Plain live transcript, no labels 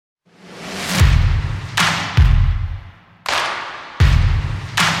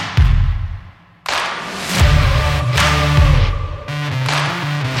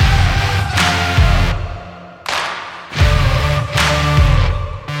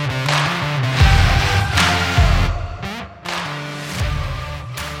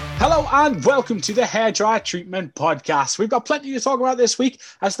and welcome to the Hairdryer Treatment Podcast. We've got plenty to talk about this week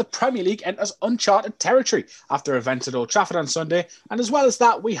as the Premier League enters uncharted territory after events at Old Trafford on Sunday. And as well as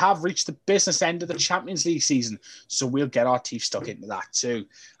that, we have reached the business end of the Champions League season, so we'll get our teeth stuck into that too.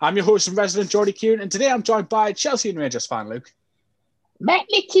 I'm your host and resident Geordie Kieran, and today I'm joined by Chelsea and Rangers fan Luke. Matt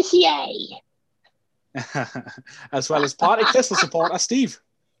Letizia. As well as Partick Thistle supporter Steve.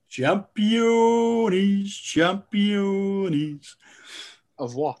 Champions.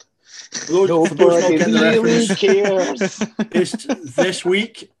 Of what? Nobody really cares. This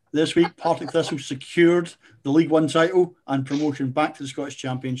week, Partick Thistle secured the League One title and promotion back to the Scottish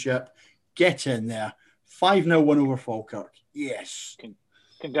Championship. Get in there. 5-0 win over Falkirk. Yes.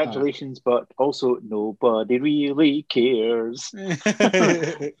 Congratulations, but also nobody really cares.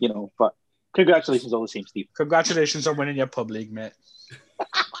 But congratulations all the same, Steve. Congratulations on winning your pub league, mate.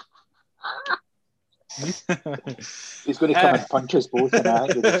 He's going to come and punch us both, and I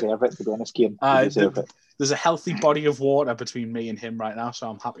think we deserve it, to be honest, Kieran. There's a healthy body of water between me and him right now, so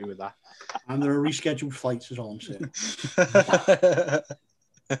I'm happy with that. And there are rescheduled flights, is all I'm saying.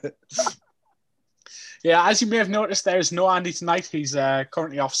 Yeah, as you may have noticed, there is no Andy tonight. He's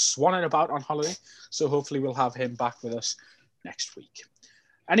currently off swanning about on holiday, so hopefully we'll have him back with us next week.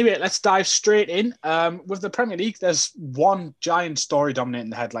 Anyway, let's dive straight in. With the Premier League, there's one giant story dominating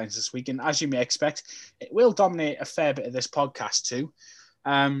the headlines this week, and as you may expect, it will dominate a fair bit of this podcast too.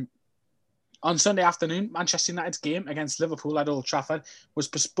 On Sunday afternoon, Manchester United's game against Liverpool at Old Trafford was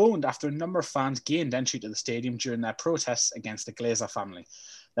postponed after a number of fans gained entry to the stadium during their protests against the Glazer family.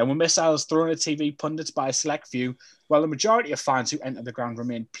 There were missiles thrown at TV pundits by a select few, while the majority of fans who entered the ground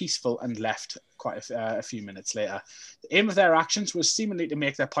remained peaceful and left quite a few minutes later. The aim of their actions was seemingly to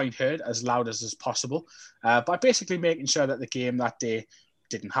make their point heard as loud as possible, by basically making sure that the game that day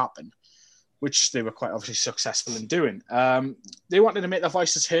didn't happen, which they were quite obviously successful in doing. They wanted to make their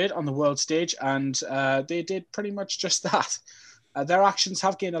voices heard on the world stage, and they did pretty much just that. Their actions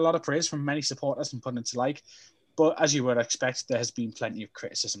have gained a lot of praise from many supporters and pundits alike, but as you would expect, there has been plenty of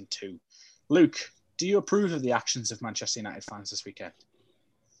criticism too. Luke, do you approve of the actions of Manchester United fans this weekend?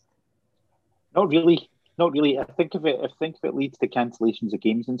 Not really. I think if it leads to cancellations of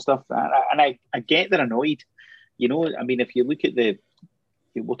games and stuff, and I get they're annoyed. If you look at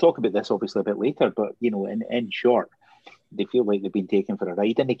we'll talk about this obviously a bit later, but in short, they feel like they've been taken for a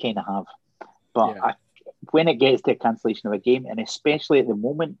ride, and they kind of have. But yeah. When it gets to a cancellation of a game, and especially at the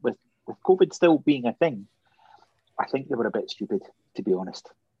moment with COVID still being a thing, I think they were a bit stupid, to be honest,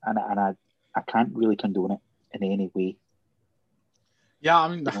 and I can't really condone it in any way. Yeah, I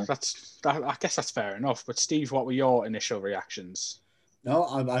mean, I guess that's fair enough. But Steve, what were your initial reactions? No,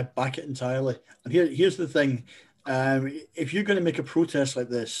 I back it entirely. And here's the thing: if you're going to make a protest like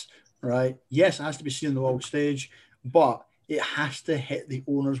this, right? Yes, it has to be seen on the world stage, but it has to hit the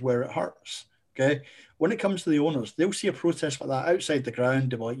owners where it hurts. Okay, when it comes to the owners, they'll see a protest like that outside the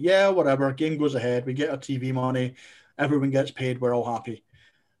ground. They're like, "Yeah, whatever. Game goes ahead. We get our TV money. Everyone gets paid. We're all happy."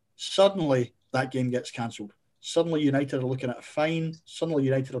 Suddenly, that game gets cancelled. Suddenly, United are looking at a fine. Suddenly,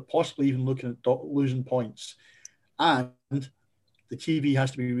 United are possibly even looking at losing points, and the TV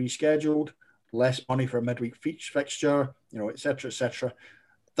has to be rescheduled. Less money for a midweek fixture, etc., etc.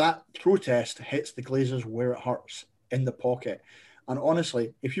 That protest hits the Glazers where it hurts, in the pocket. And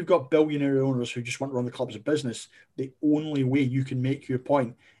honestly, if you've got billionaire owners who just want to run the club as a business, the only way you can make your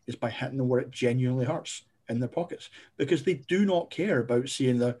point is by hitting them where it genuinely hurts, in their pockets, because they do not care about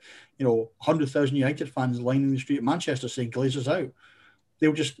seeing the 100,000 United fans lining the street of Manchester saying Glazers out.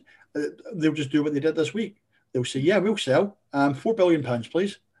 They'll just do what they did this week. They'll say, yeah, we'll sell £4 billion,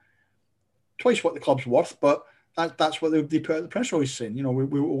 please. Twice what the club's worth, but that's what they put out the press release saying. We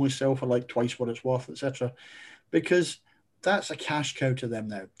will only sell for like twice what it's worth, etc. Because that's a cash cow to them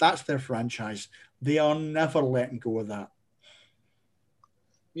now. That's their franchise. They are never letting go of that.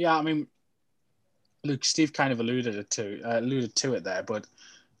 Yeah, I mean, Luke, Steve kind of alluded to it there, but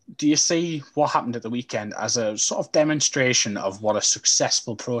do you see what happened at the weekend as a sort of demonstration of what a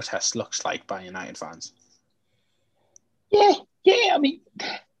successful protest looks like by United fans? Yeah. I mean, do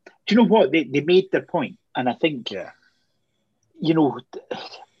you know what? They made their point, and I think,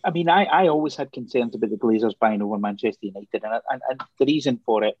 I always had concerns about the Glazers buying over Manchester United, and the reason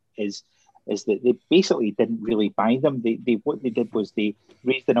for it is that they basically didn't really buy them. What they did was they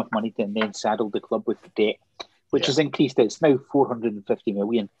raised enough money to and then saddled the club with debt, which has increased. It's now 450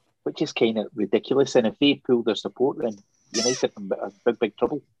 million, which is kind of ridiculous. And if they pull their support, then United are big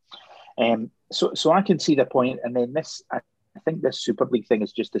trouble. So I can see the point. And then I think this Super League thing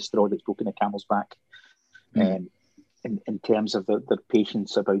is just the straw that's broken the camel's back. In terms of their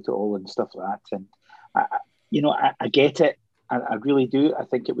patience about it all and stuff like that. And I get it. I really do. I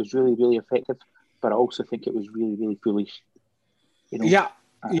think it was really, really effective, but I also think it was really, really foolish. Yeah,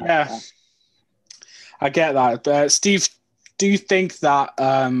 I get that. Steve, do you think that?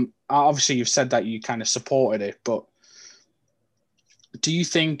 Obviously, you've said that you kind of supported it, but do you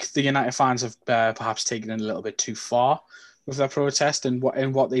think the United fans have perhaps taken it a little bit too far with their protest and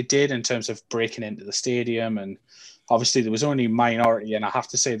what they did in terms of breaking into the stadium? And obviously, there was only a minority, and I have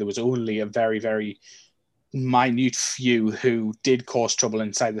to say there was only a very, very minute few who did cause trouble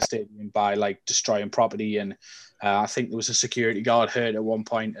inside the stadium by like destroying property. And I think there was a security guard hurt at one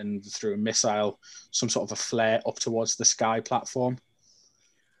point and threw a missile, some sort of a flare up towards the Sky platform.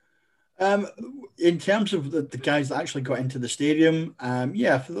 In terms of the guys that actually got into the stadium,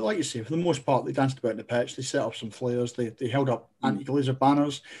 like you say, for the most part, they danced about in the pitch. They set up some flares. They held up anti-Glazer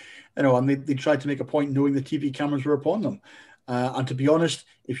banners, and they tried to make a point knowing the TV cameras were upon them. And to be honest,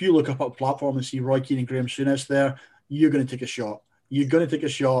 if you look up a platform and see Roy Keane and Graham Souness there, you're going to take a shot. You're going to take a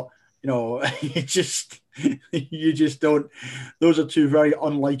shot. You just don't. Those are two very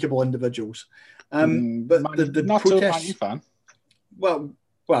unlikable individuals. But the not protests, so fan. Well,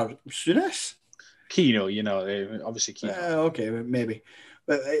 Souness? Keno, obviously Keno. Okay, maybe.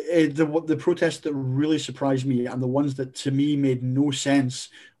 But the protests that really surprised me and the ones that to me made no sense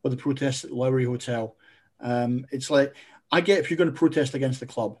were the protests at Lowry Hotel. It's like, I get if you're going to protest against the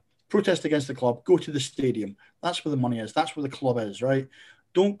club, go to the stadium. That's where the money is. That's where the club is, right?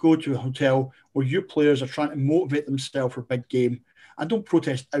 Don't go to a hotel where your players are trying to motivate themselves for a big game, and don't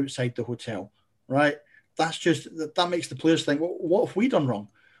protest outside the hotel, right? That makes the players think, well, what have we done wrong?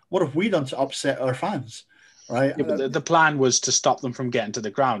 What have we done to upset our fans, right? Yeah, but the plan was to stop them from getting to the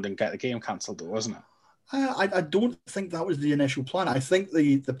ground and get the game cancelled, wasn't it? I don't think that was the initial plan. I think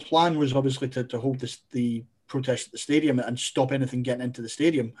the plan was obviously to hold the protest at the stadium and stop anything getting into the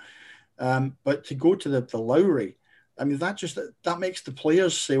stadium. But to go to the Lowry, I mean, that makes the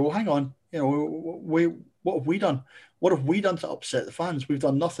players say, well, hang on, what have we done? What have we done to upset the fans? We've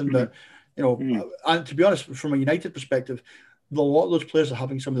done nothing but, and to be honest, from a United perspective, a lot of those players are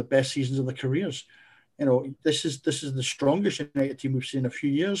having some of the best seasons of their careers. This is the strongest United team we've seen in a few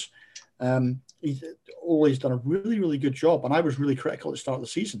years. Ole's done a really, really good job, and I was really critical at the start of the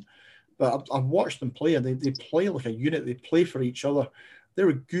season. But I've watched them play, and they play like a unit. They play for each other. They're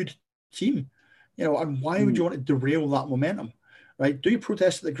a good team, and why would you want to derail that momentum, right? Do your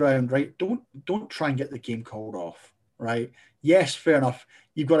protest at the ground, right? Don't try and get the game called off, right? Yes, fair enough.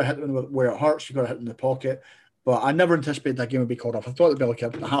 You've got to hit them where it hurts. You've got to hit them in the pocket. But I never anticipated that game would be called off. I thought it'd be like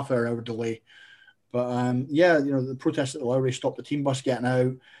a half-hour delay. But the protest at the Lowry stopped the team bus getting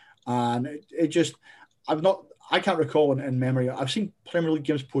out, and it just, I can't recall in memory. I've seen Premier League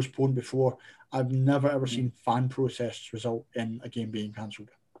games postponed before. I've never ever seen fan protests result in a game being cancelled.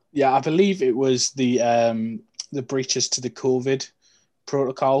 Yeah, I believe it was the breaches to the COVID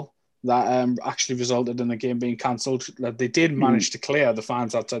protocol that actually resulted in the game being cancelled. They did manage to clear the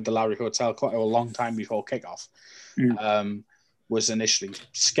fans outside the Lowry Hotel quite a long time before kickoff. Was initially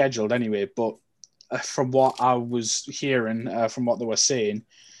scheduled anyway, but from what I was hearing, from what they were saying,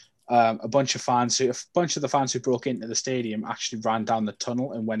 a bunch of the fans who broke into the stadium actually ran down the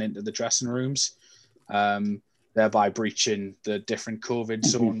tunnel and went into the dressing rooms, thereby breaching the different COVID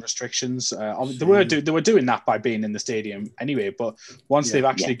zone restrictions. They were doing that by being in the stadium anyway, but once they've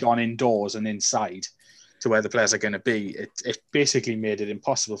actually gone indoors and inside to where the players are going to be, it basically made it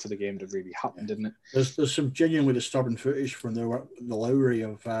impossible for the game to really happen, didn't it? There's some genuinely disturbing footage from the Lowry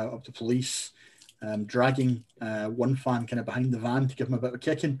of the police dragging one fan kind of behind the van to give him a bit of a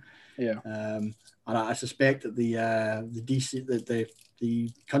kicking. Yeah. And I suspect that the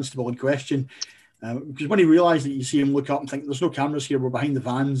constable in question, because when he realised that you see him look up and think there's no cameras here, we're behind the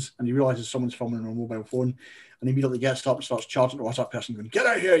vans, and he realises someone's filming on a mobile phone, and he immediately gets up and starts charging towards that person, going, "Get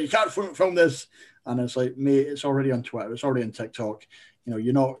out of here! You can't film this!" And it's like, mate, it's already on Twitter, it's already on TikTok. You're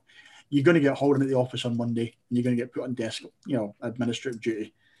going to get hauled at the office on Monday, and you're going to get put on desk, administrative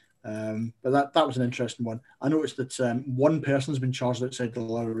duty. But that was an interesting one. I noticed that one person's been charged outside the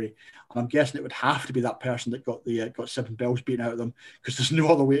Lowry, and I'm guessing it would have to be that person that got 7 bells beaten out of them, because there's no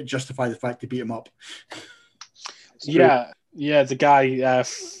other way to justify the fact they beat him up. Yeah, the guy,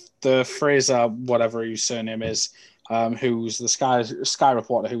 the Fraser, whatever his surname is, who's the Sky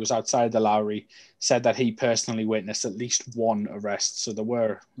reporter who was outside the Lowry, said that he personally witnessed at least one arrest. So there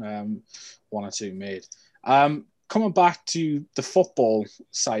were one or two made. Coming back to the football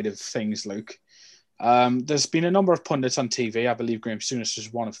side of things, Luke, there's been a number of pundits on TV, I believe Graham Souness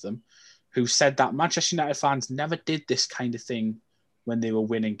was one of them, who said that Manchester United fans never did this kind of thing when they were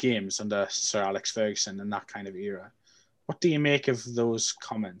winning games under Sir Alex Ferguson and that kind of era. What do you make of those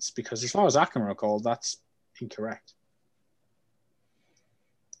comments? Because as far as I can recall, that's incorrect.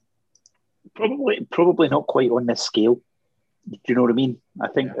 Probably not quite on this scale. Do you know what I mean? I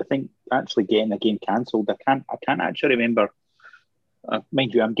think actually getting a game cancelled. I can't actually remember.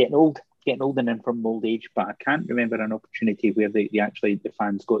 Mind you, I'm getting old and in from old age, but I can't remember an opportunity where the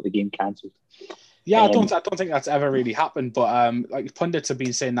fans got the game cancelled. Yeah, I don't think that's ever really happened. But like pundits have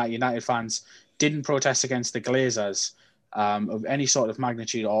been saying that United fans didn't protest against the Glazers of any sort of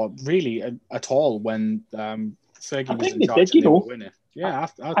magnitude or really at all when Fergie was in charge and they were winning. Yeah,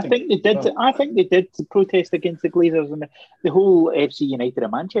 I think they did. Well. I think they did protest against the Glazers, and the whole FC United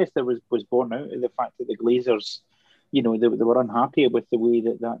of Manchester was born out of the fact that the Glazers, they were unhappy with the way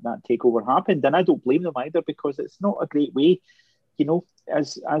that takeover happened, and I don't blame them either because it's not a great way, I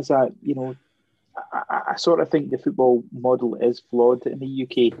sort of think the football model is flawed in the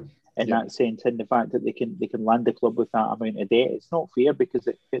UK in that sense, in the fact that they can land the club with that amount of debt. It's not fair because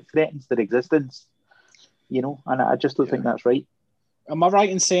it threatens their existence, and I just don't think that's right. Am I right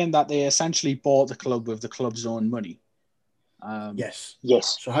in saying that they essentially bought the club with the club's own money? Yes.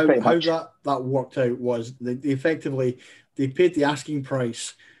 So how that worked out was they effectively paid the asking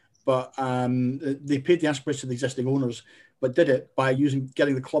price, but they paid the asking price to the existing owners, but did it by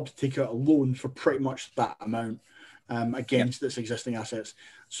getting the club to take out a loan for pretty much that amount against its existing assets.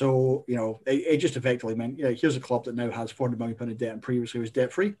 So it just effectively meant here's a club that now has £400 million in debt and previously was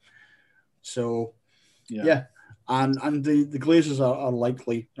debt free. So And the Glazers are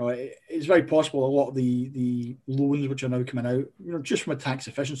likely, it's very possible a lot of the loans which are now coming out, just from a tax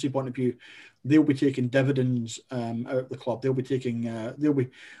efficiency point of view, they'll be taking dividends out of the club. They'll be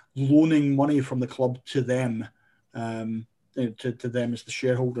loaning money from the club to them, to them as the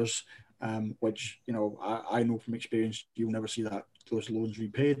shareholders, which, I know from experience, you'll never see those loans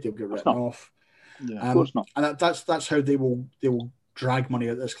repaid. They'll get written off. Yeah, of course not. And that's how they will drag money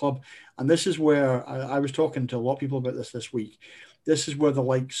out of this club. And this is where I was talking to a lot of people about this week. This is where the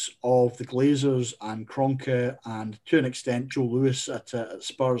likes of the Glazers and Kroenke and to an extent Joe Lewis at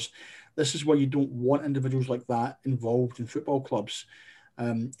Spurs, this is where you don't want individuals like that involved in football clubs.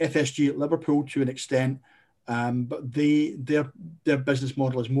 FSG at Liverpool to an extent, but their business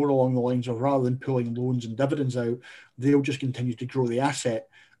model is more along the lines of rather than pulling loans and dividends out, they'll just continue to grow the asset.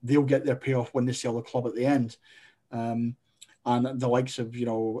 They'll get their payoff when they sell the club at the end. And the likes of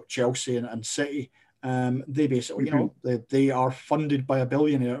Chelsea and City, they basically they are funded by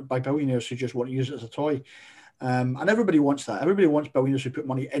billionaires who just want to use it as a toy, and everybody wants that. Everybody wants billionaires who put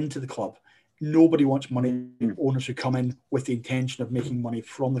money into the club. Nobody wants money owners who come in with the intention of making money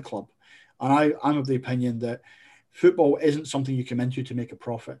from the club. And I'm of the opinion that football isn't something you come into to make a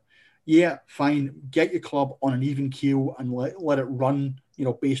profit. Yeah, fine, get your club on an even keel and let it run,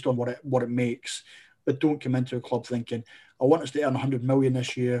 based on what it makes. But don't come into a club thinking, I want us to earn 100 million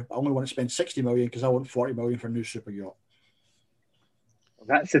this year. I only want to spend 60 million because I want 40 million for a new super yacht.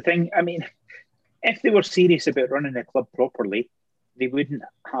 That's the thing. I mean, if they were serious about running a club properly, they wouldn't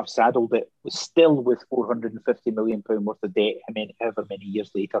have saddled it still with 450 million pound worth of debt. I mean, however many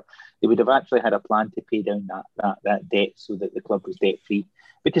years later, they would have actually had a plan to pay down that debt so that the club was debt free.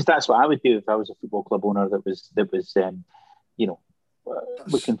 Because that's what I would do if I was a football club owner that was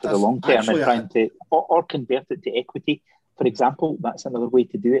looking for the long term and trying to or convert it to equity, for example. That's another way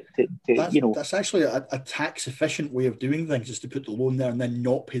to do it. That's actually a tax efficient way of doing things, is to put the loan there and then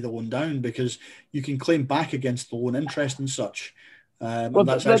not pay the loan down, because you can claim back against the loan interest and such. Well,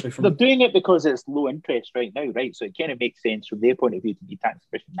 they're doing it because it's low interest right now, right? So it kind of makes sense from their point of view to be tax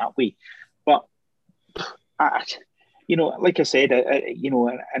efficient that way. But like I said,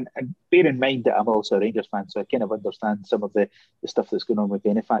 and bear in mind that I'm also a Rangers fan, so I kind of understand some of the stuff that's going on with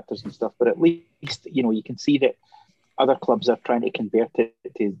benefactors and stuff. But at least, you can see that other clubs are trying to convert it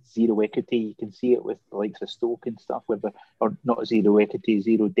to zero equity. You can see it with the likes of Stoke and stuff, or not zero equity,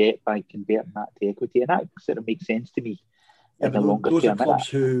 zero debt, by converting that to equity. And that sort of makes sense to me. Yeah, but those are clubs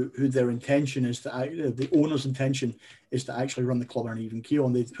who their intention is the owner's intention is to actually run the club on an even keel,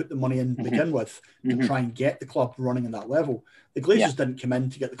 and they put the money in to begin with to try and get the club running at that level. The Glazers didn't come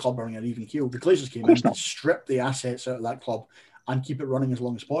in to get the club running on an even keel. The Glazers came in to strip the assets out of that club and keep it running as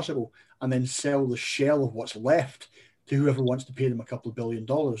long as possible, and then sell the shell of what's left to whoever wants to pay them a couple of $1 billion.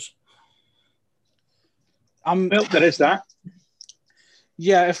 Well, there is that.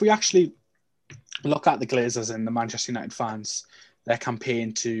 Yeah, if we actually look at the Glazers and the Manchester United fans, their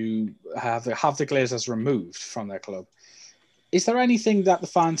campaign to have the Glazers removed from their club, is there anything that the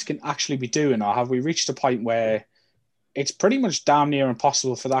fans can actually be doing, or have we reached a point where it's pretty much damn near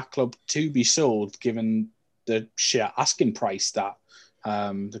impossible for that club to be sold, given the sheer asking price that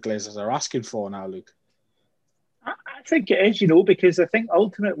the Glazers are asking for now, Luke? I think it is, because I think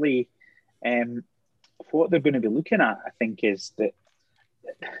ultimately what they're going to be looking at, I think, is that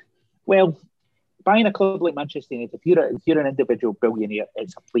Well, buying a club like Manchester United, if you're an individual billionaire,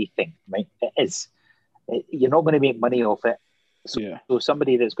 it's a plaything, right? It is. You're not going to make money off it. So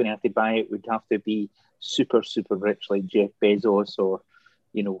somebody that's going to have to buy it would have to be super, super rich, like Jeff Bezos, or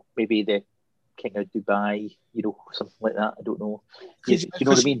maybe the King of Dubai, something like that. I don't know. You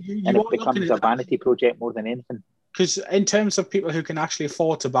know what I mean? And it becomes a vanity project more than anything. Because in terms of people who can actually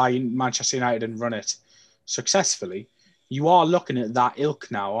afford to buy Manchester United and run it successfully, you are looking at that ilk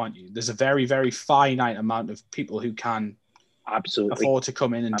now, aren't you? There's a very, very finite amount of people who can afford to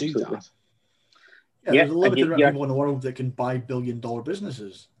come in and do that. Yeah, there's a limited amount of people in the world that can buy billion-dollar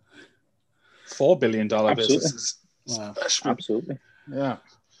businesses. $4 billion businesses. Wow. Absolutely. Yeah.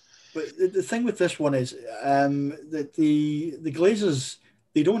 But the thing with this one is that the Glazers,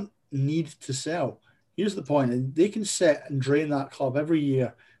 they don't need to sell. Here's the point. And they can sit and drain that club every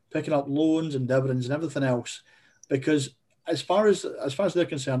year, picking up loans and dividends and everything else, because as far as they're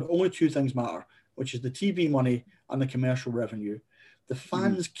concerned, only two things matter, which is the TV money and the commercial revenue. The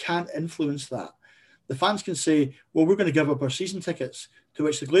fans can't influence that. The fans can say, well, we're going to give up our season tickets, to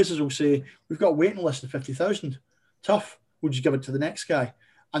which the Glazers will say, we've got a waiting list of 50,000. Tough. We'll just give it to the next guy.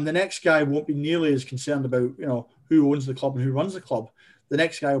 And the next guy won't be nearly as concerned about, who owns the club and who runs the club. The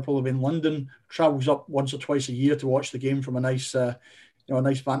next guy will probably be in London, travels up once or twice a year to watch the game from a nice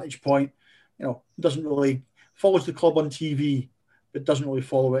vantage point. Doesn't really follows the club on TV, but doesn't really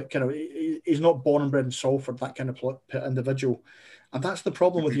follow it. He's not born and bred in Salford, that kind of individual. And that's the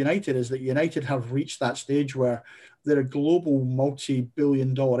problem with United, is that United have reached that stage where they're a global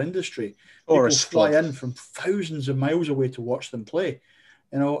multi-billion-dollar industry. People fly in from thousands of miles away to watch them play,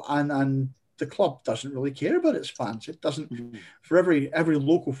 and the club doesn't really care about its fans. It doesn't. For every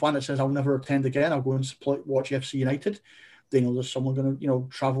local fan that says, I'll never attend again, I'll go and watch FC United, they know there's someone going to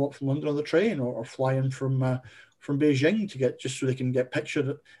travel up from London on the train or fly in from Beijing to get, just so they can get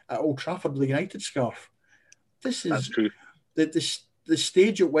pictured at Old Trafford with the United scarf. That's true. The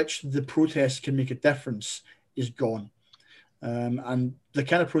stage at which the protest can make a difference is gone. And the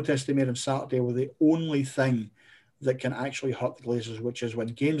kind of protests they made on Saturday were the only thing that can actually hurt the Glazers, which is when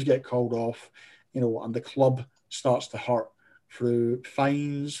games get called off, and the club starts to hurt through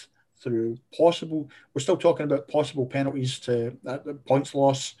fines, through we're still talking about possible penalties to points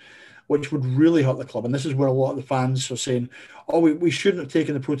loss, which would really hurt the club. And this is where a lot of the fans are saying, oh, we shouldn't have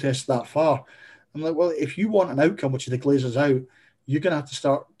taken the protests that far. I'm like, well, if you want an outcome, which is the Glazers out, you're going to have to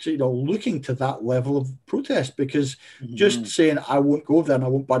start looking to that level of protest, because just saying I won't go there and I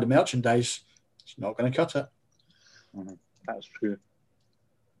won't buy the merchandise, it's not going to cut it. That's true.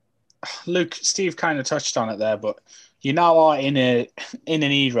 Luke, Steve kind of touched on it there, but you now are in an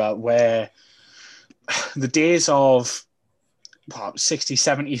era where the days of 60,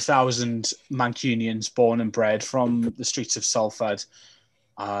 70,000 Mancunians born and bred from the streets of Salford,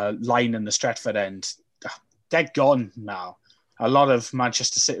 lining the Stretford end, they're gone now. A lot of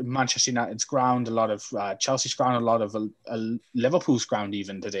Manchester United's ground, a lot of Chelsea's ground, a lot of Liverpool's ground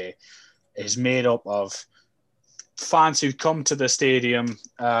even today is made up of fans who come to the stadium,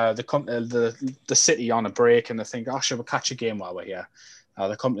 they come to the city on a break and they think, oh, should we catch a game while we're here?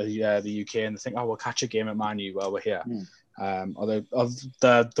 They come to the UK and they think, oh, we'll catch a game at Man U while we're here. Or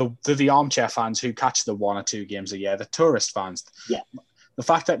the armchair fans who catch the one or two games a year, the tourist fans. Yeah. The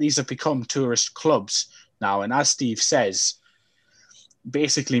fact that these have become tourist clubs now, and as Steve says,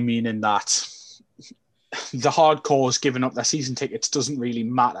 basically meaning that the hardcores giving up their season tickets doesn't really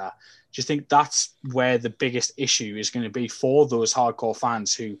matter. Do you think that's where the biggest issue is going to be for those hardcore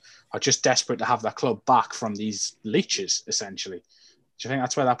fans who are just desperate to have their club back from these leeches, essentially? Do you think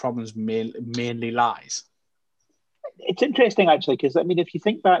that's where that problem mainly lies? It's interesting, actually, because, if you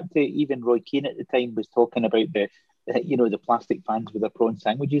think back to even Roy Keane at the time was talking about the plastic fans with their prawn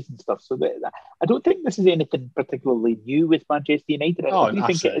sandwiches and stuff. So I don't think this is anything particularly new with Manchester United. I do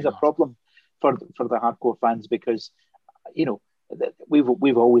think it is a problem for the hardcore fans, because,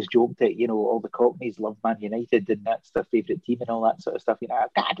 we've always joked that, all the Cockneys love Man United and that's their favourite team and all that sort of stuff.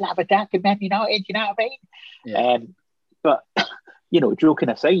 God love a duck and Man United, you know what I mean? Yeah. But, joking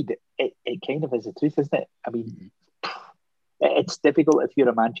aside, it kind of is the truth, isn't it? It's difficult if you're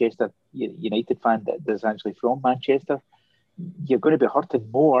a Manchester United fan that is actually from Manchester. You're going to be hurting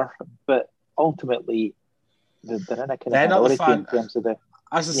more, but ultimately they're in a kind of minority in terms of the...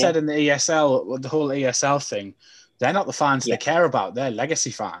 As I said in the ESL, the whole ESL thing, they're not the fans they care about. They're legacy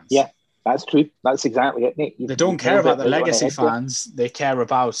fans. Yeah, that's true. That's exactly it, Nick. They don't care about the legacy fans. They care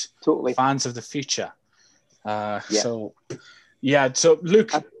about fans of the future. So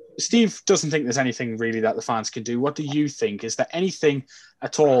Luke... Steve doesn't think there's anything really that the fans can do. What do you think? Is there anything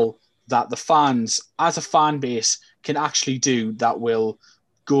at all that the fans, as a fan base, can actually do that will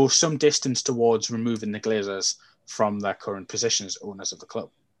go some distance towards removing the Glazers from their current position as owners of the club.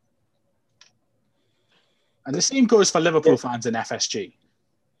 And the same goes for Liverpool fans in FSG.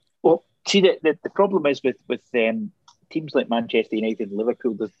 Well, see, the problem is with teams like Manchester United and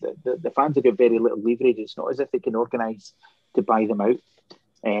Liverpool, the fans have got very little leverage. It's not as if they can organise to buy them out.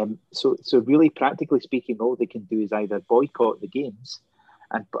 So really, practically speaking, all they can do is either boycott the games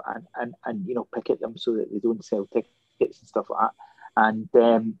and picket them so that they don't sell tickets and stuff like that, and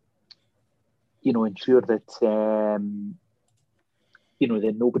ensure that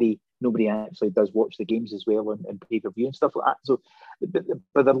that nobody actually does watch the games as well and pay-per-view and stuff like that. So,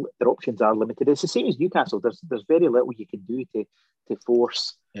 but their options are limited. It's the same as Newcastle. There's very little you can do to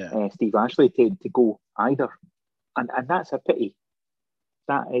force Steve Ashley to go either, and that's a pity.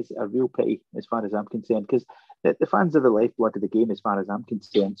 That is a real pity as far as I'm concerned, because the fans are the lifeblood of the game as far as I'm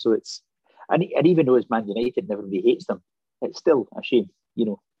concerned. So it's, and even though it's Man United and everybody hates them, it's still a shame.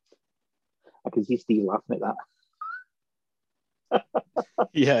 I can see Steve laughing at that.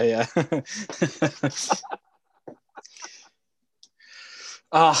 Yeah.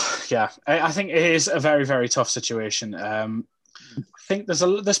 I think it is a very, very tough situation. I think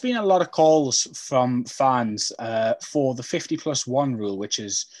there's been a lot of calls from fans for the 50+1 rule, which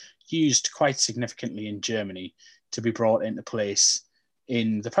is used quite significantly in Germany, to be brought into place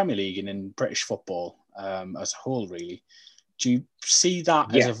in the Premier League and in British football as a whole, really. Do you see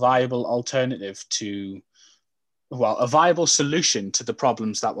that as a viable alternative to, a viable solution to the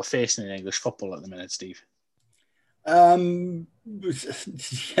problems that we're facing in English football at the minute, Steve?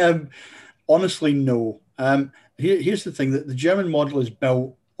 Honestly, no. Here's the thing: that the German model is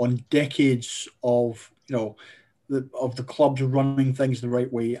built on decades of the clubs running things the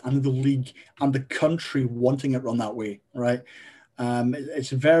right way, and the league and the country wanting it run that way, right? It's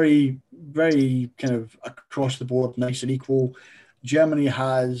very, very kind of across the board, nice and equal. Germany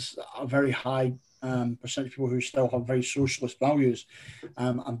has a very high percentage of people who still have very socialist values,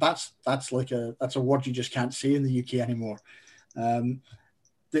 and that's a word you just can't say in the UK anymore.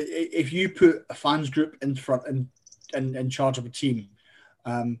 If you put a fans group in front in charge of a team,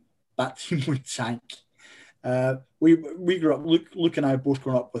 that team would tank. We grew up. Luke and I have both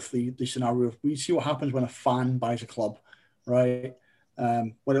grown up with the scenario of, we see what happens when a fan buys a club, right?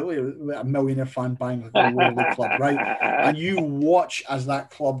 A millionaire fan buying a local club, right? And you watch as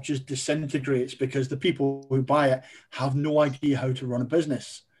that club just disintegrates because the people who buy it have no idea how to run a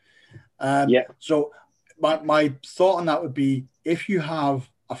business. So my thought on that would be, if you have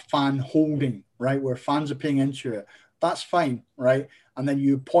a fan holding, right, where fans are paying into it, that's fine, right? And then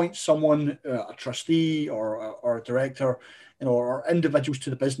you appoint someone, a trustee or a director, or individuals to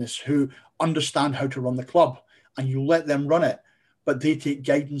the business who understand how to run the club, and you let them run it, but they take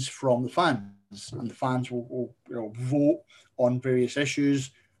guidance from the fans, and the fans will vote on various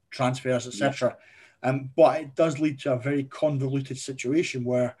issues, transfers, etc. But it does lead to a very convoluted situation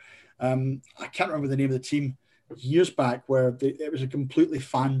where I can't remember the name of the team years back, where it was a completely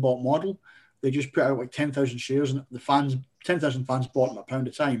fan-bought model. They just put out like 10,000 shares, and 10,000 fans bought them £1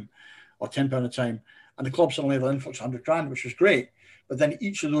 a time, or £10 a time, and the club suddenly had an influx of 100 grand, which was great. But then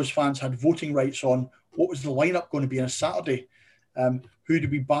each of those fans had voting rights on what was the lineup going to be on a Saturday. Who do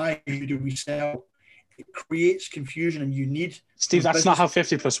we buy? Who do we sell? It creates confusion, and you need... Steve, that's not how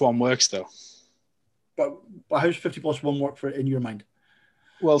 50+1 works, though. But how's 50+1 work for in your mind?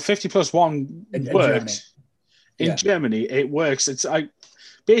 Well, 50+1 works. In Germany, it works.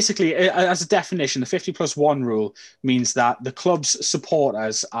 Basically, as a definition, the 50+1 rule means that the club's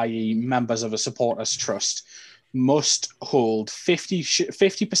supporters, i.e. members of a supporters trust, must hold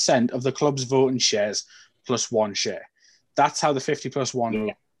 50% of the club's voting shares plus one share. That's how the 50+1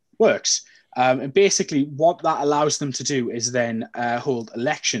 rule works. And basically, what that allows them to do is then hold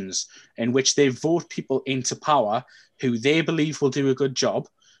elections in which they vote people into power who they believe will do a good job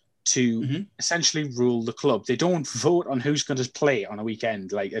to essentially rule the club. They don't vote on who's going to play on a weekend.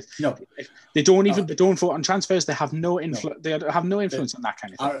 They don't vote on transfers. They have no influence. They have no influence on that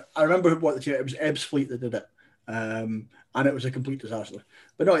kind of thing. I remember it was Ebbsfleet that did it, and it was a complete disaster.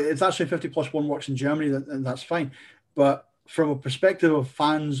 But no, if that's how 50+1 works in Germany, then that's fine. But from a perspective of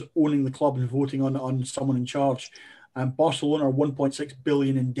fans owning the club and voting on someone in charge, Barcelona are 1.6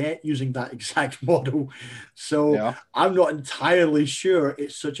 billion in debt using that exact model. So I'm not entirely sure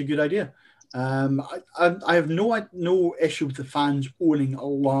it's such a good idea. I have no issue with the fans owning a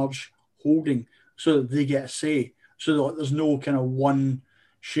large holding so that they get a say, so that there's no kind of one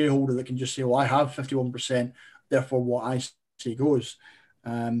shareholder that can just say, well, I have 51%, therefore what I say goes.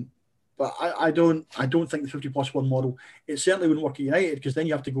 But I don't think the 50+1 model, it certainly wouldn't work at United, because then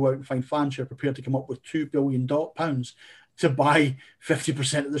you have to go out and find fans who are prepared to come up with £2 billion to buy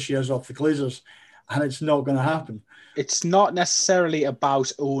 50% of the shares off the Glazers, and it's not going to happen. It's not necessarily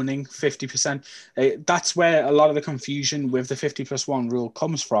about owning 50%. That's where a lot of the confusion with the 50+1 rule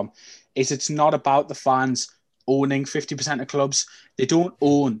comes from, is it's not about the fans owning 50% of clubs. They don't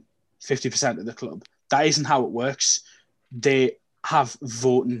own 50% of the club. That isn't how it works. They have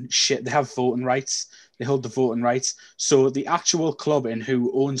voting rights. They hold the voting rights. So the actual club and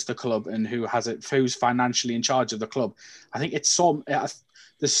who owns the club and who's financially in charge of the club, I think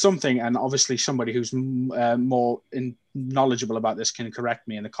there's something, and obviously somebody who's more knowledgeable about this can correct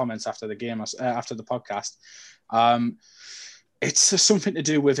me in the comments after the game, after the podcast. It's something to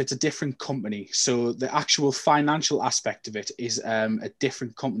do with, it's a different company. So the actual financial aspect of it is a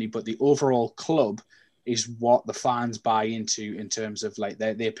different company, but the overall club is what the fans buy into in terms of like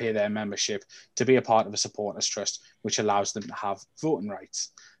they pay their membership to be a part of a supporters trust, which allows them to have voting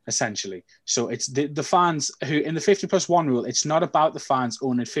rights, essentially. So it's the fans who, in the 50+1 rule, it's not about the fans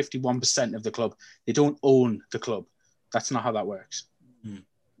owning 51% of the club. They don't own the club. That's not how that works.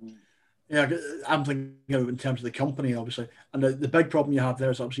 Yeah, I'm thinking of it in terms of the company, obviously. And the big problem you have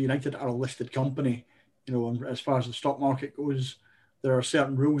there is obviously United are a listed company. You know, and as far as the stock market goes, there are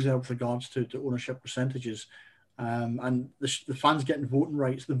certain rules there with regards to ownership percentages. And the fans getting voting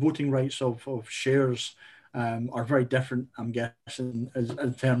rights, the voting rights of shares are very different, I'm guessing,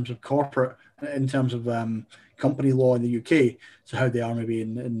 in terms of corporate, in terms of company law in the UK, to how they are maybe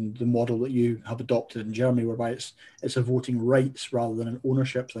in the model that you have adopted in Germany, whereby it's a voting rights rather than an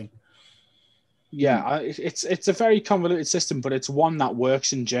ownership thing. Yeah, it's a very convoluted system, but it's one that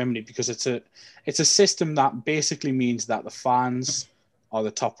works in Germany because it's a system that basically means that the fans are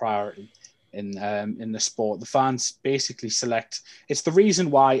the top priority in the sport. The fans basically select. It's the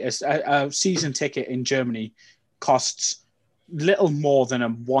reason why a season ticket in Germany costs little more than a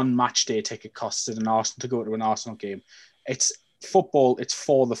one match day ticket costs at an Arsenal to go to an Arsenal game. It's football. It's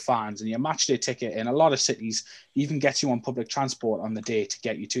for the fans, and your match day ticket in a lot of cities even gets you on public transport on the day to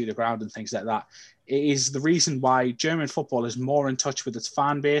get you to the ground and things like that. It is the reason why German football is more in touch with its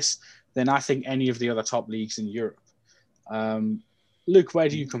fan base than I think any of the other top leagues in Europe. Luke, where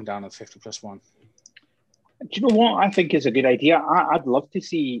do you come down on 50+1? Do you know what I think is a good idea? I'd love to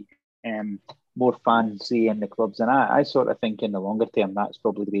see more fans in the clubs, and I sort of think in the longer term that's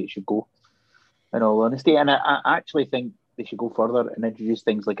probably the way it should go, in all honesty. And I actually think they should go further and introduce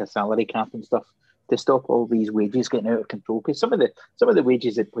things like a salary cap and stuff to stop all these wages getting out of control. Because some of the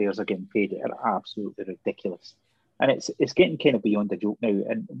wages that players are getting paid are absolutely ridiculous, and it's getting kind of beyond a joke now.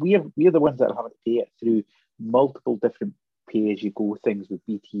 And we're the ones that are having to pay it through multiple different pay-as-you-go things with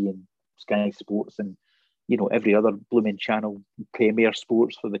BT and Sky Sports and every other blooming channel, Premier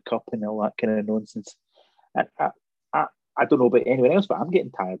Sports for the Cup and all that kind of nonsense. And I don't know about anyone else, but I'm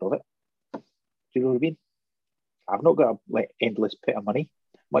getting tired of it. Do you know what I mean? I've not got a endless pit of money,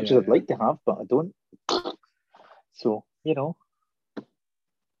 much as I'd like to have, but I don't. So,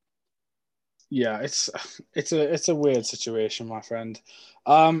 Yeah, it's a weird situation, my friend.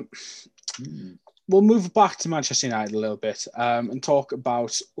 We'll move back to Manchester United a little bit and talk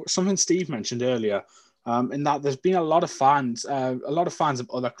about something Steve mentioned earlier, in that there's been a lot of fans of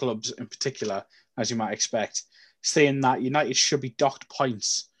other clubs in particular, as you might expect, saying that United should be docked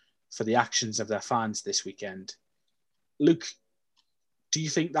points for the actions of their fans this weekend. Luke, do you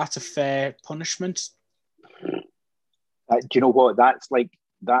think that's a fair punishment? Do you know what? That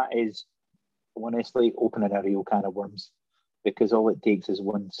is honestly opening a real can of worms, because all it takes is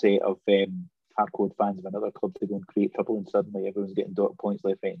one set of hardcore fans of another club to go and create trouble, and suddenly everyone's getting docked points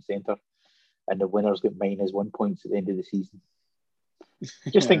left, right, and centre, and the winners get -1 points at the end of the season.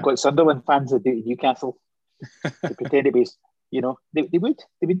 Just think what Sunderland fans would do to Newcastle. They pretend to be, they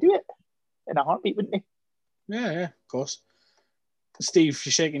would do it in a heartbeat, wouldn't they? Yeah, of course. Steve,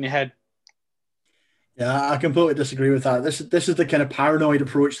 you're shaking your head. Yeah, I completely disagree with that. This is the kind of paranoid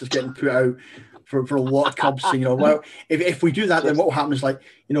approach that's getting put out for a lot of clubs. Well, if we do that, then what will happen is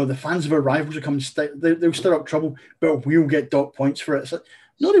the fans of our rivals will come, they'll stir up trouble, but we'll get docked points for it. It's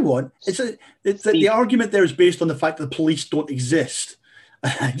no, they won't. The argument there is based on the fact that the police don't exist.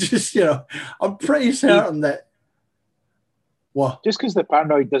 I'm pretty certain that. What? Just because they're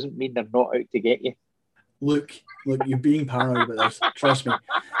paranoid doesn't mean they're not out to get you. Look, you're being paranoid about this. Trust me.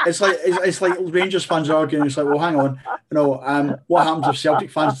 It's like Rangers fans arguing. It's like, well, hang on. What happens if Celtic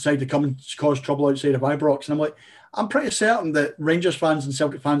fans decide to come and cause trouble outside of Ibrox? And I'm like, I'm pretty certain that Rangers fans and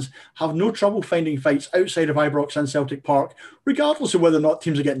Celtic fans have no trouble finding fights outside of Ibrox and Celtic Park, regardless of whether or not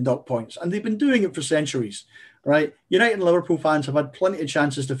teams are getting docked points. And they've been doing it for centuries, right? United and Liverpool fans have had plenty of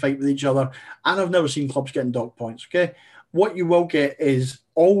chances to fight with each other, and I've never seen clubs getting docked points, okay? What you will get is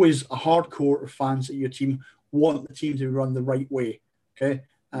always a hard core of fans at your team want the team to run the right way. Okay.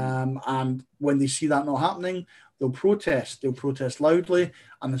 And when they see that not happening, they'll protest. They'll protest loudly.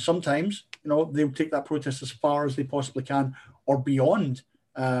 And then sometimes, they'll take that protest as far as they possibly can or beyond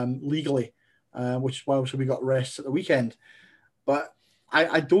legally, which is why also we got arrests at the weekend. But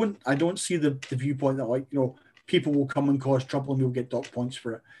I don't see the viewpoint that people will come and cause trouble and we'll get dock points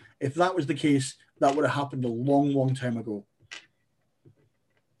for it. If that was the case, that would have happened a long, long time ago.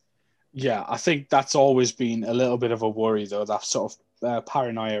 Yeah, I think that's always been a little bit of a worry, though, that sort of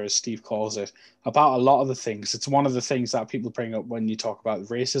paranoia, as Steve calls it, about a lot of the things. It's one of the things that people bring up when you talk about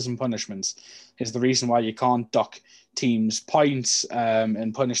racism punishments, is the reason why you can't dock teams points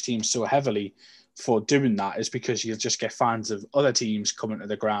and punish teams so heavily for doing that is because you just get fans of other teams coming to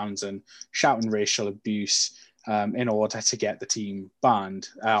the grounds and shouting racial abuse in order to get the team banned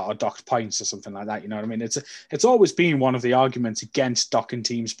or docked points or something like that. You know what I mean? It's always been one of the arguments against docking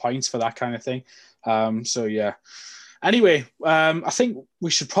teams points for that kind of thing. So yeah. Anyway, I think we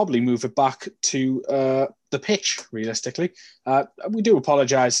should probably move it back to the pitch, realistically. We do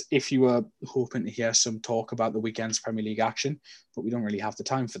apologise if you were hoping to hear some talk about the weekend's Premier League action, but we don't really have the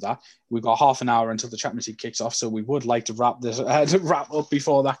time for that. We've got half an hour until the Champions League kicks off, so we would like to wrap up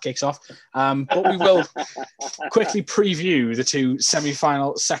before that kicks off. But we will quickly preview the two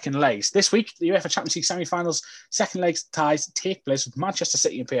semi-final second legs. This week, the UEFA Champions League semi-finals second legs ties take place with Manchester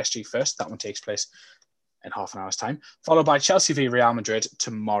City and PSG first. That one takes place in half an hour's time, followed by Chelsea v Real Madrid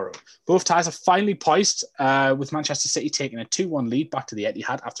tomorrow. Both ties are finally poised, with Manchester City taking a 2-1 lead back to the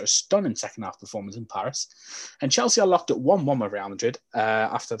Etihad after a stunning second-half performance in Paris. And Chelsea are locked at 1-1 with Real Madrid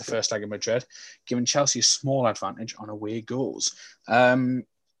after the first leg of Madrid, giving Chelsea a small advantage on away goals. A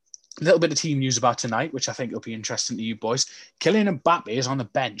little bit of team news about tonight, which I think will be interesting to you boys. Kylian Mbappe is on the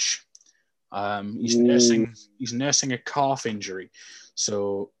bench. He's nursing a calf injury.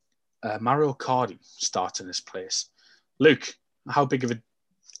 So Mario Cardi starts in his place. Luke, how big of a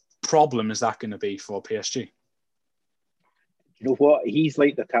problem is that going to be for PSG? You know what? He's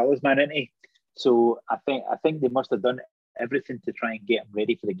like the talisman, isn't he? So I think they must have done everything to try and get him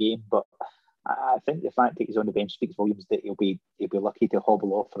ready for the game. But I think the fact that he's on the bench speaks volumes that he'll be lucky to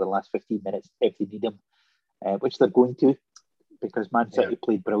hobble off for the last 15 minutes if they need him, which they're going to, because Man City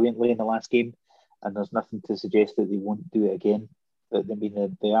played brilliantly in the last game, and there's nothing to suggest that they won't do it again. I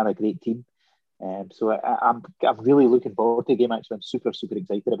mean, they are a great team. So I'm really looking forward to the game, actually. I'm super, super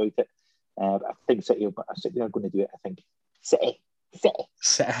excited about it. I think City are going to do it, I think. City.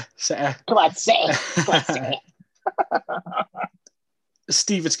 Come on, City.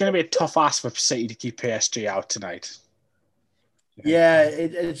 Steve, it's going to be a tough ask for City to keep PSG out tonight. Yeah,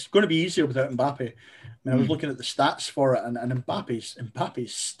 it's going to be easier without Mbappe. I mean, I was looking at the stats for it, and Mbappe's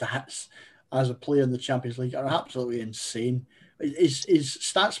stats as a player in the Champions League are absolutely insane. His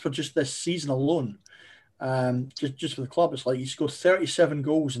stats for just this season alone, just for the club, it's like he scored 37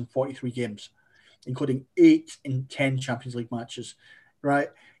 goals in 43 games, including 8 in 10 Champions League matches. Right?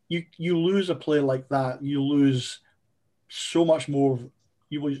 You lose a player like that, you lose so much more.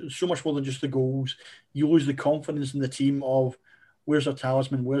 You lose so much more than just the goals. You lose the confidence in the team of where's our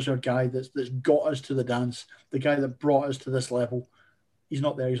talisman, where's our guy that's got us to the dance, the guy that brought us to this level. He's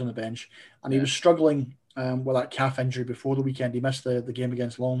not there. He's on the bench, and he was struggling with that calf injury before the weekend. He missed the game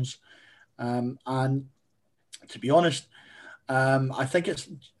against Lens. And to be honest, I think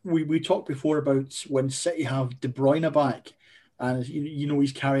we talked before about when City have De Bruyne back, and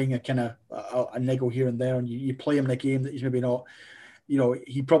he's carrying a kind of a niggle here and there, and you play him in a game that he's maybe not,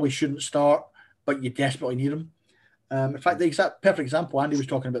 he probably shouldn't start, but you desperately need him. In fact, the perfect example, Andy was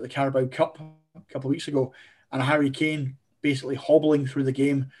talking about the Carabao Cup a couple of weeks ago, and Harry Kane basically hobbling through the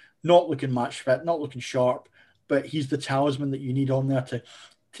game, not looking match fit, not looking sharp, but he's the talisman that you need on there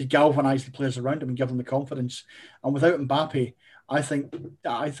to galvanise the players around him and give them the confidence. And without Mbappe, I think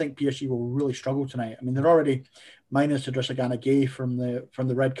PSG will really struggle tonight. I mean, they're already minus Idrissa Gana Gueye from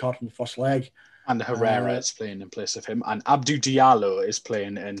the red card from the first leg. And Herrera is playing in place of him, and Abdou Diallo is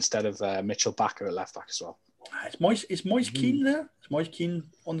playing instead of Mitchell Bakker at left back as well. Is Moise Kean there? Is Moise Kean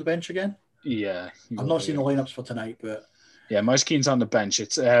on the bench again? Yeah. I've not seen the lineups for tonight, but yeah, Moise Kean's on the bench.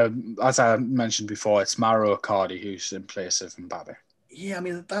 It's as I mentioned before, it's Mauro Icardi who's in place of Mbappe. Yeah, I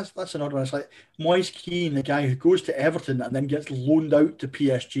mean that's an odd one. It's like Moise Kean, the guy who goes to Everton and then gets loaned out to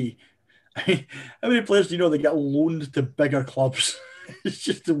PSG. I mean, how many players do you know that get loaned to bigger clubs? It's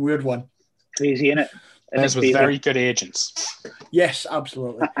just a weird one. Crazy, isn't it? Players with very good agents. Yes,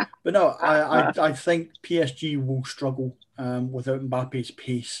 absolutely. But no, I think PSG will struggle without Mbappe's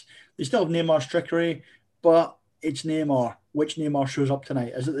pace. They still have Neymar's trickery, but it's Neymar. Which Neymar shows up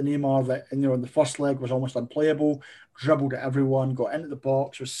tonight? Is it the Neymar that in the first leg was almost unplayable, dribbled at everyone, got into the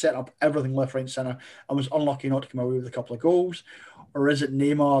box, was set up everything left, right, and centre, and was unlucky not to come away with a couple of goals? Or is it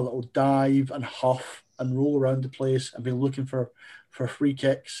Neymar that will dive and huff and roll around the place and be looking for free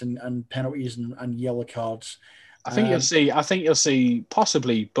kicks and penalties and yellow cards? I think you'll see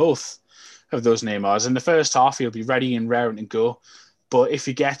possibly both of those Neymars. In the first half, he'll be ready and raring to go. But if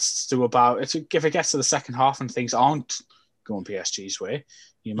it gets to the second half and things aren't going PSG way,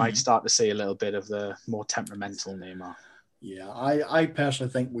 you might start to see a little bit of the more temperamental Neymar. Yeah, I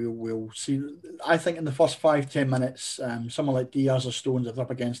personally think we'll see. I think in the first 5-10 minutes, someone like Diaz or Stones, if they're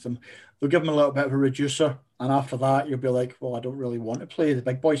up against them, they'll give them a little bit of a reducer. And after that, you'll be like, well, I don't really want to play. The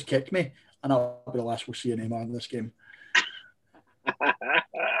big boys kicked me. And that'll be the last we'll see Neymar in this game.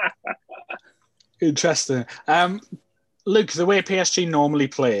 Interesting. Luke, the way PSG normally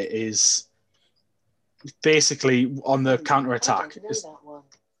play is basically on the counter-attack.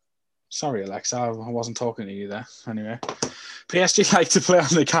 Sorry, Alexa, I wasn't talking to you there. Anyway, PSG like to play on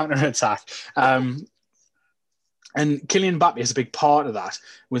the counter-attack. And Kylian Mbappe is a big part of that.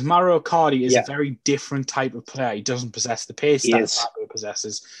 With Mauro Icardi is a very different type of player. He doesn't possess the pace that Mbappe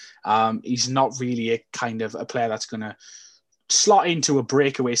possesses. He's not really a kind of a player that's going to slot into a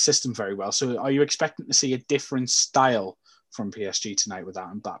breakaway system very well. So are you expecting to see a different style from PSG tonight with that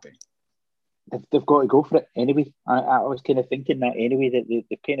Mbappe? They've got to go for it anyway. I was kind of thinking that anyway, that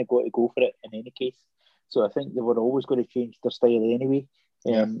they've kind of got to go for it in any case. So I think they were always going to change their style anyway,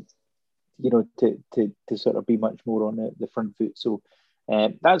 to sort of be much more on the front foot. So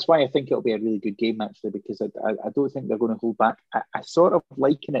that's why I think it'll be a really good game, actually, because I don't think they're going to hold back. I sort of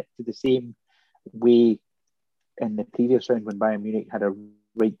liken it to the same way in the previous round when Bayern Munich had a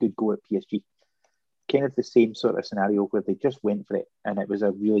right good go at PSG. Kind of the same sort of scenario where they just went for it and it was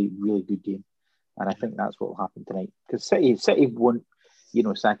a really, really good game. And I think that's what will happen tonight. Because City won't,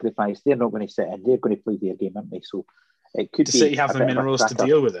 sacrifice. They're not going to sit in. They're going to play their game, aren't they? So it could be. City have the minerals to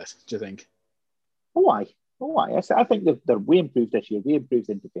deal with it, do you think? Oh, aye. I think they're way improved this year. Way improved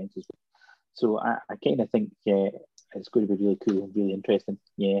in defence as well. So I kind of think it's going to be really cool and really interesting.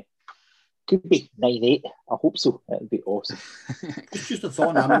 Yeah. Could be 9-8. I hope so. It'd be awesome. It's just a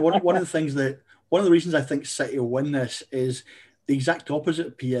thought. I mean, one of the reasons I think City will win this is the exact opposite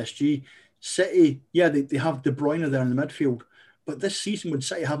of PSG. City, they have De Bruyne there in the midfield, but this season when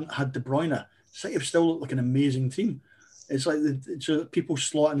City haven't had De Bruyne, City have still looked like an amazing team. It's like people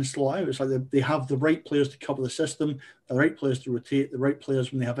slot in and slot out. It's like they have the right players to cover the system, the right players to rotate, the right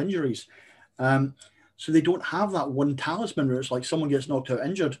players when they have injuries. So they don't have that one talisman where it's like someone gets knocked out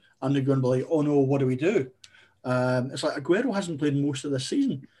injured and they're going to be like, oh no, what do we do? It's like Aguero hasn't played most of this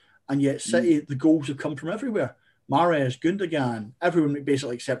season. And yet City, the goals have come from everywhere. Mahrez, Gundogan, everyone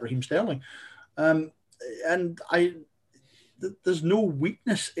basically except Raheem Sterling. There's no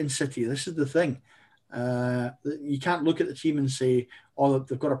weakness in City. This is the thing. You can't look at the team and say, oh,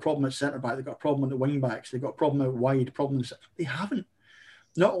 they've got a problem at centre-back, they've got a problem at the wing-backs, they've got a problem out wide, They haven't.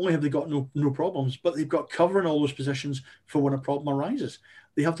 Not only have they got no problems, but they've got cover in all those positions for when a problem arises.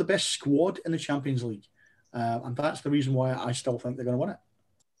 They have the best squad in the Champions League. And that's the reason why I still think they're going to win it.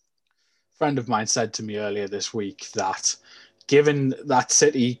 A friend of mine said to me earlier this week that given that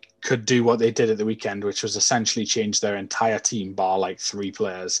City could do what they did at the weekend, which was essentially change their entire team bar like 3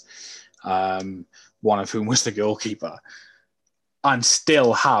 players, one of whom was the goalkeeper, and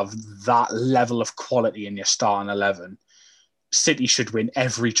still have that level of quality in your starting 11, City should win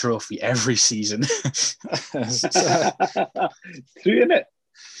every trophy every season. True, isn't it?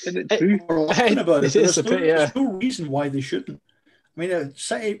 Isn't it true? There's no reason why they shouldn't. I mean,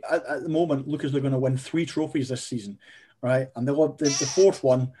 City at the moment look as they're going to win 3 trophies this season, right? And the 4th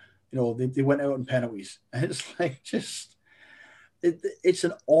one, they went out on penalties. And it's like it's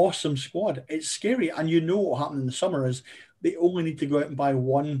an awesome squad. It's scary, and what will happen in the summer is they only need to go out and buy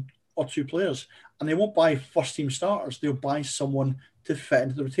 1 or 2 players, and they won't buy first-team starters. They'll buy someone to fit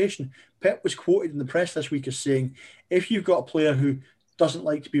into the rotation. Pep was quoted in the press this week as saying, if you've got a player who doesn't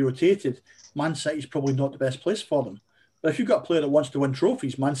like to be rotated, Man City is probably not the best place for them. But if you've got a player that wants to win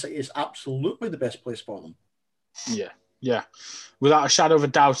trophies, Man City is absolutely the best place for them. Yeah. Without a shadow of a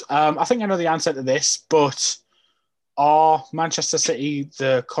doubt. I think I know the answer to this, but are Manchester City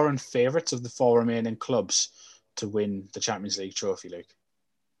the current favourites of the 4 remaining clubs to win the Champions League trophy, Luke?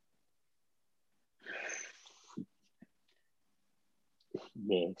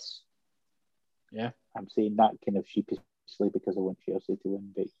 Yes. Yeah? I'm saying that kind of sheepishly because I want Chelsea to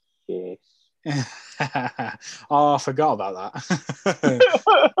win, but yes. Oh, I forgot about that.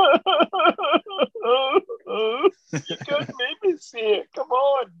 You can't make me say it. Come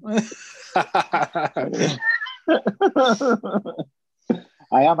on.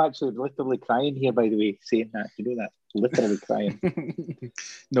 actually literally crying here, by the way, saying that. You know that? Literally crying.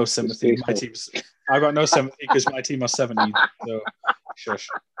 No sympathy. I got no sympathy because my team are 17. So, shush.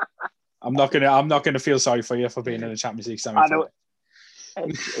 I'm not gonna feel sorry for you for being in the Champions League semi. I know.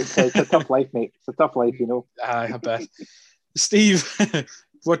 It's a tough life, mate. It's a tough life, you know. I bet. Steve,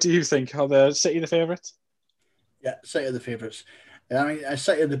 what do you think? Are the City the favourites? Yeah, City are the favourites. I mean,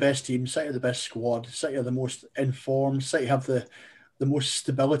 City are the best team. City are the best squad. City are the most informed. City have the most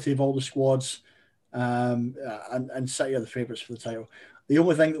stability of all the squads. And City are the favourites for the title. The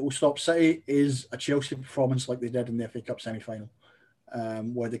only thing that will stop City is a Chelsea performance like they did in the FA Cup semi-final,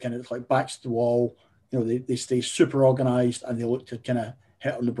 where they kind of like backs to the wall. You know, they stay super organised and they look to kind of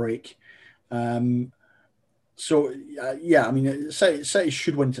hit on the break. So I mean, City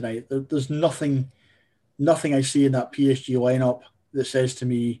should win tonight. There's nothing I see in that PSG lineup that says to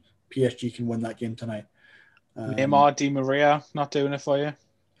me PSG can win that game tonight. Neymar, Di Maria, not doing it for you.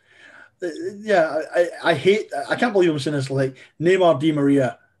 Yeah, I can't believe I'm saying this. Like Neymar, Di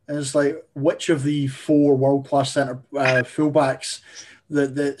Maria, and it's like which of the 4 world-class centre fullbacks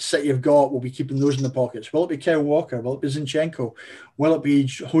that City have got will be keeping those in the pockets? Will it be Kyle Walker? Will it be Zinchenko? Will it be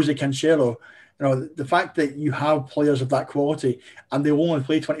Jose Cancelo? You know, the fact that you have players of that quality and they only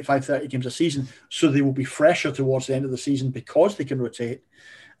play 25, 30 games a season, so they will be fresher towards the end of the season because they can rotate.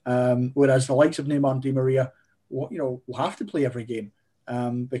 Whereas the likes of Neymar and Di Maria, will have to play every game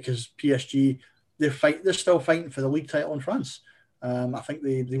because PSG, they're still fighting for the league title in France. I think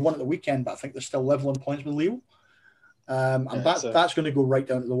they won at the weekend, but I think they're still level on points with Lille. That's going to go right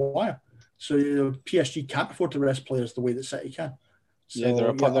down to the wire. So PSG can't afford to rest players the way that City can. So, they're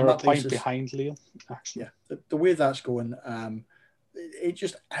a point behind Lille, actually. Yeah, the way that's going, it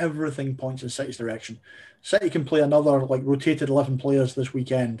just everything points in City's direction. City can play another rotated 11 players this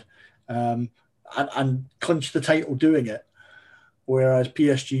weekend and clinch the title doing it. Whereas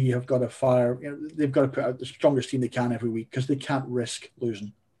PSG have got to fire, they've got to put out the strongest team they can every week because they can't risk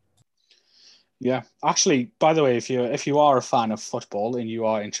losing. Yeah, actually, by the way, if you are a fan of football and you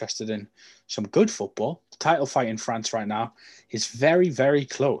are interested in some good football, the title fight in France right now is very, very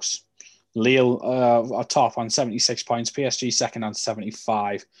close. Lille are top on 76 points, PSG second on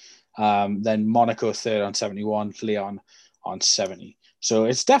 75, then Monaco third on 71, Lyon on 70. So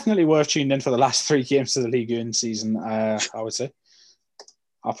it's definitely worth tuning in for the last 3 games of the Ligue 1 season, I would say.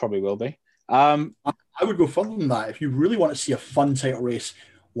 I probably will be. I would go further than that. If you really want to see a fun title race,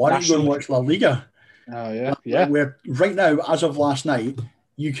 why don't you go and watch La Liga? Oh, yeah. Where right now, as of last night,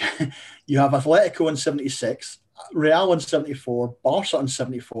 you have Atletico on 76, Real on 74, Barca on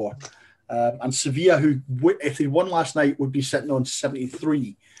 74, and Sevilla, who, if they won last night, would be sitting on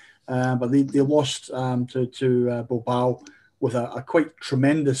 73. But they lost to Bilbao with a quite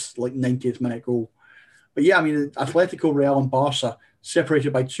tremendous 90th minute goal. But yeah, I mean, Atletico, Real, and Barca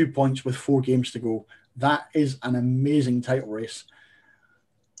separated by 2 points with 4 games to go. That is an amazing title race.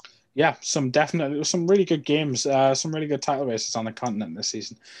 Yeah, some really good games, some really good title races on the continent this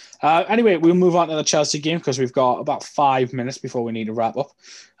season. Anyway, we'll move on to the Chelsea game because we've got about 5 minutes before we need to wrap up.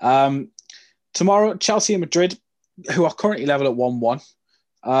 Tomorrow, Chelsea and Madrid, who are currently level at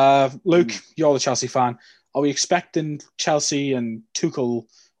 1-1. Luke, you're the Chelsea fan. Are we expecting Chelsea and Tuchel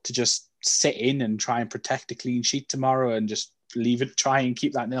to just sit in and try and protect a clean sheet tomorrow and just leave it, try and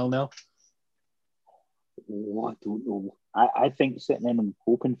keep that 0-0? Oh, I don't know. I think sitting in and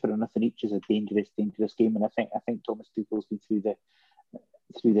hoping for nothing each is a dangerous game, and I think Thomas Tuchel's been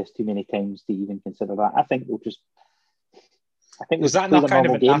through this too many times to even consider that. I think they'll just. Was that not kind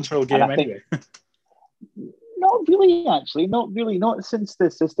of a natural game anyway? Not really, actually. Not really. Not since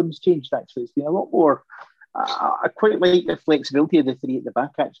the system's changed. Actually, it's been a lot more. I quite like the flexibility of the 3 at the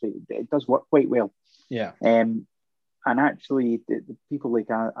back. Actually, it does work quite well. Yeah. And actually, the people like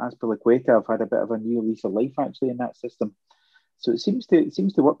Azpilicueta have had a bit of a new lease of life actually in that system. So it seems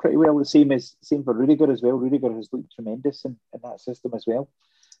to work pretty well. The same for Rudiger as well. Rudiger has looked tremendous in that system as well.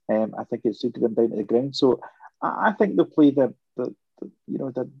 I think it's suited them down to the ground. So I think they'll play their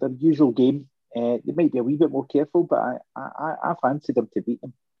usual game. They might be a wee bit more careful, but I fancy them to beat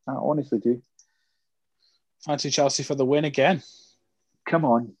them. I honestly do. Fancy Chelsea for the win again. Come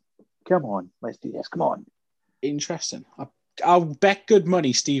on. Let's do this. Come on. Interesting. I'll bet good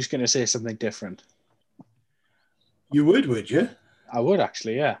money Steve's going to say something different. You would you? I would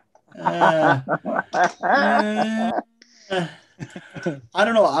actually, yeah. I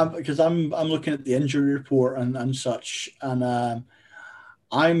don't know, because I'm looking at the injury report and such, and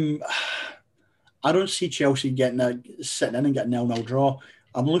I don't see Chelsea sitting in and getting 0-0 draw.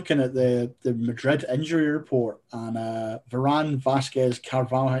 I'm looking at the Madrid injury report, and Varane, Vasquez,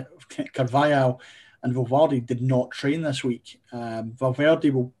 Carvalho, and Valverde did not train this week.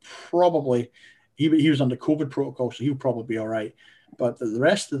 Valverde will probably, he was under COVID protocol, so he'll probably be all right. But the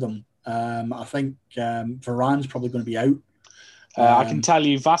rest of them, I think Varane's probably going to be out. I can tell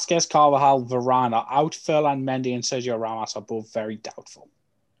you, Vasquez, Carvajal, Varane are out. Ferland Mendy and Sergio Ramos are both very doubtful.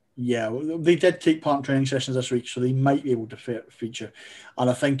 Yeah, they did take part in training sessions this week, so they might be able to feature. And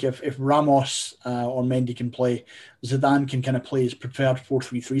I think if Ramos or Mendy can play, Zidane can kind of play his preferred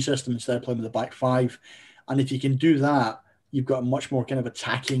 4-3-3 system instead of playing with the back five. And if you can do that, you've got a much more kind of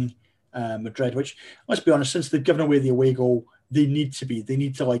attacking Madrid, which, let's be honest, since they've given away the away goal, they need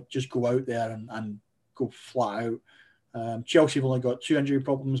to like just go out there and go flat out. Chelsea have only got 2 injury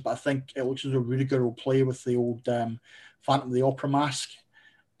problems, but I think it looks as though Rudiger will play with the old Phantom of the Opera mask.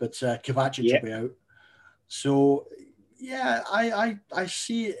 But Kovacic will be out. So, yeah, I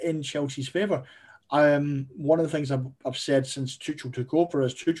see it in Chelsea's favour. One of the things I've said since Tuchel took over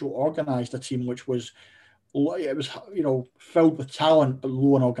is Tuchel organised a team which was, filled with talent but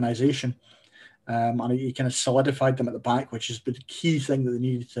low in organisation. And he kind of solidified them at the back, which is the key thing that they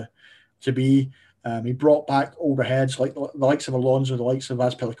needed to be. He brought back older heads like the likes of Alonso, the likes of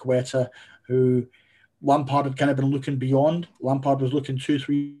Azpilicueta, who Lampard had kind of been looking beyond. Lampard was looking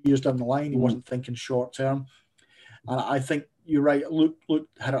 2-3 years down the line. He wasn't thinking short term. And I think you're right. Luke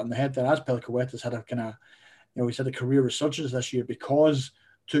had it on the head there. Azpilicueta's had a kind of, he's had a career resurgence this year because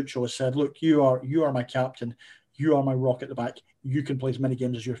Tuchel has said, look, you are my captain. You are my rock at the back. You can play as many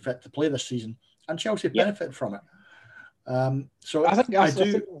games as you're fit to play this season. And Chelsea benefited from it. So I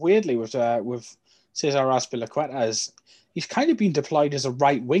think weirdly with Cesar Azpilicueta is he's kind of been deployed as a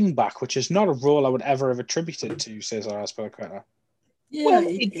right wing back, which is not a role I would ever have attributed to Cesar Azpilicueta. Yeah, well,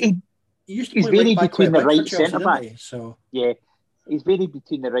 he used to he's play very right between the right Chelsea, centre back. So yeah, he's very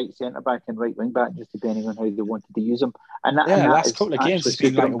between the right centre back and right wing back, just depending on how they wanted to use him. And that last couple of games he's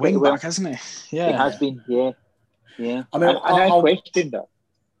been like a wing back, hasn't he? Yeah, he has been. Yeah. I mean, I questioned that.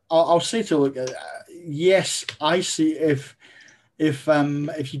 I'll say to look. Yes, I see if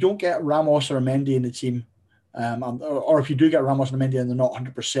you don't get Ramos or Mendy in the team, or if you do get Ramos and Mendy and they're not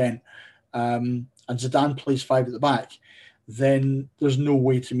 100%, and Zidane plays 5 at the back, then there's no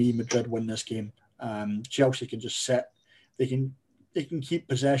way to me Madrid win this game. Chelsea can just sit. They can keep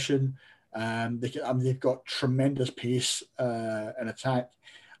possession. They've got tremendous pace in attack,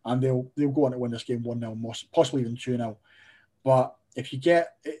 and they'll go on to win this game 1-0, possibly even 2-0. But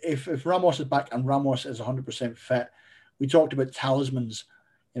if Ramos is back and Ramos is 100% fit, we talked about talismans.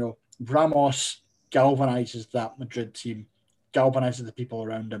 Ramos galvanizes that Madrid team, galvanizes the people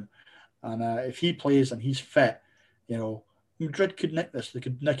around him, and if he plays and he's fit, Madrid could nick this. They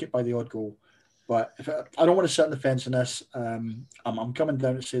could nick it by the odd goal. But I don't want to sit on the fence in this. I'm coming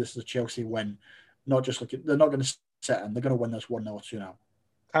down to say this is a Chelsea win, not just they're not going to sit in. They're going to win this 1-0 or 2-0.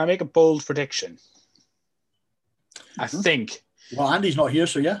 Can I make a bold prediction? I think. Well, Andy's not here,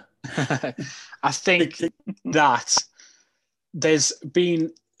 so yeah. I think that there's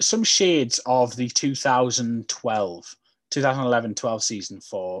been some shades of the 2011-12 season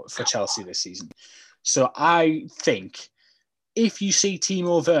for Chelsea this season. So I think if you see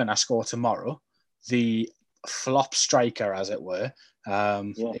Timo Werner score tomorrow, the flop striker, as it were,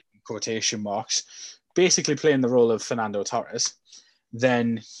 in quotation marks, basically playing the role of Fernando Torres,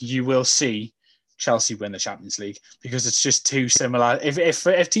 then you will see Chelsea win the Champions League because it's just too similar. If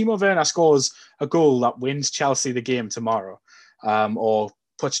Timo Werner scores a goal that wins Chelsea the game tomorrow, or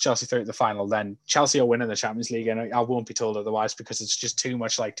puts Chelsea through to the final, then Chelsea are winning the Champions League, and I won't be told otherwise because it's just too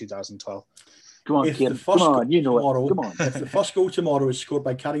much like 2012. Come on, Kieran. Come on, you know it. Come on. If the first goal tomorrow is scored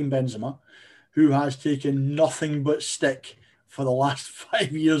by Karim Benzema, who has taken nothing but stick for the last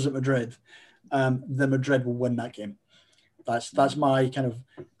 5 years at Madrid, then Madrid will win that game. That's my kind of.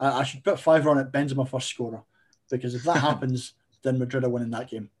 I should put 5 on it. Benzema first scorer, because if that happens, then Madrid are winning that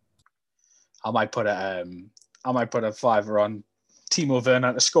game. I might put a 5 on Timo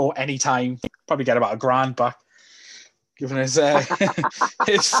Werner to score anytime. Probably get about £1,000 back, given his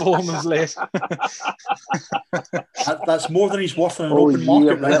his form of late. That's more than he's worth in an open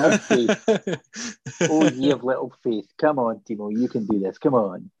market right now. Oh, ye of little faith. Come on, Timo. You can do this. Come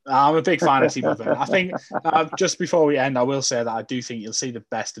on. I'm a big fan of Timo Werner. I think just before we end, I will say that I do think you'll see the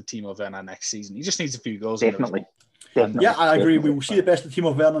best of Timo Werner next season. He just needs a few goals. Definitely. Yeah, I agree. We will see the best of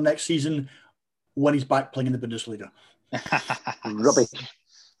Timo Werner next season when he's back playing in the Bundesliga. Rubbish.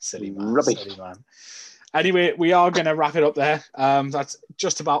 Silly man. Rubbish. Silly man. Anyway, we are going to wrap it up there. That's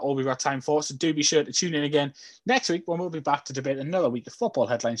just about all we've got time for. So do be sure to tune in again next week when we'll be back to debate another week of football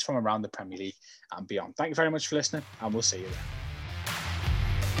headlines from around the Premier League and beyond. Thank you very much for listening, and we'll see you then.